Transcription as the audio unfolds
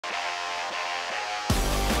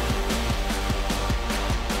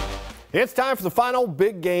It's time for the final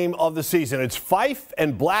big game of the season. It's Fife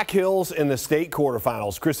and Black Hills in the state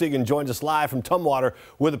quarterfinals. Chris Egan joins us live from Tumwater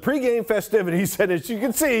with the pregame festivities, and as you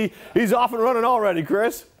can see, he's off and running already,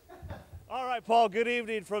 Chris. All right, Paul, good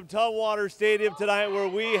evening from Tumwater Stadium tonight, where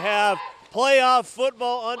we have playoff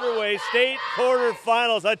football underway, state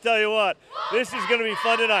quarterfinals. I tell you what, this is going to be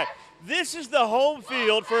fun tonight. This is the home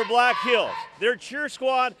field for Black Hills. Their cheer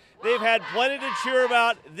squad, they've had plenty to cheer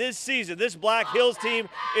about this season. This Black Hills team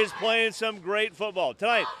is playing some great football.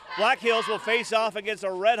 Tonight, Black Hills will face off against a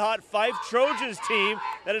red-hot Fife Trojans team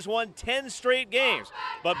that has won 10 straight games.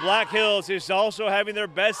 But Black Hills is also having their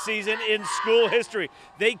best season in school history.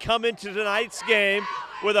 They come into tonight's game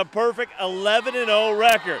with a perfect 11-0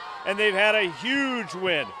 record, and they've had a huge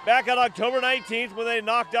win back on October 19th when they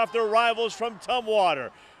knocked off their rivals from Tumwater.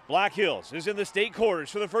 Black Hills is in the state quarters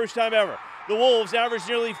for the first time ever. The Wolves average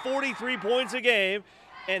nearly 43 points a game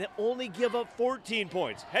and only give up 14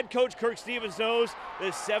 points. Head coach Kirk Stevens knows the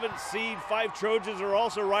 7th seed Fife Trojans are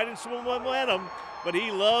also riding some momentum, but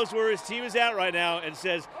he loves where his team is at right now and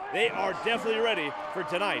says they are definitely ready for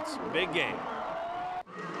tonight's big game.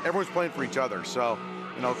 Everyone's playing for each other, so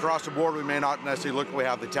across the board we may not necessarily look like we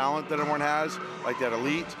have the talent that everyone has, like that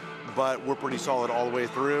elite, but we're pretty solid all the way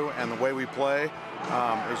through, and the way we play,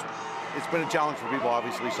 it's been a challenge for people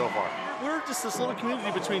obviously so far. We're just this little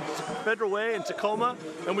community between Federal Way and Tacoma,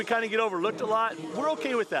 and we kind of get overlooked a lot. We're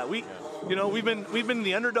okay with that. We've been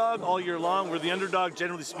the underdog all year long. We're the underdog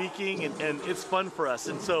generally speaking, and it's fun for us.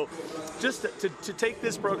 And so just to take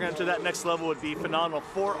this program to that next level would be phenomenal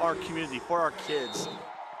for our community, for our kids.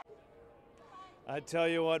 I tell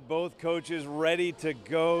you what, both coaches ready to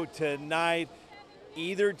go tonight.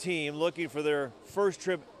 Either team looking for their first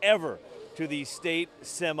trip ever to the state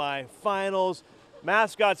semifinals.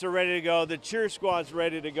 Mascots are ready to go. The cheer squad's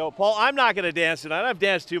ready to go. Paul, I'm not going to dance tonight. I've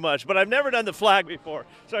danced too much, but I've never done the flag before.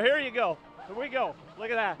 So here you go. Here we go.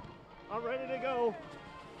 Look at that. I'm ready to go.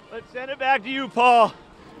 Let's send it back to you, Paul.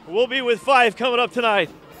 We'll be with Fife coming up tonight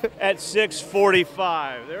at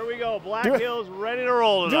 6:45. There we go. Black Hills ready to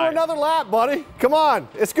roll tonight. Do another lap, buddy. Come on.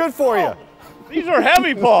 It's good for you. These are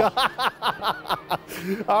heavy, Paul.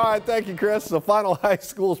 All right, thank you, Chris. The final high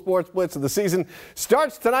school sports blitz of the season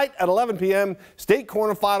starts tonight at 11 p.m. State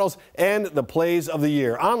quarterfinals and the plays of the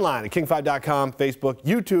year. Online at king5.com, Facebook,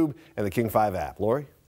 YouTube, and the King 5 app. Lori?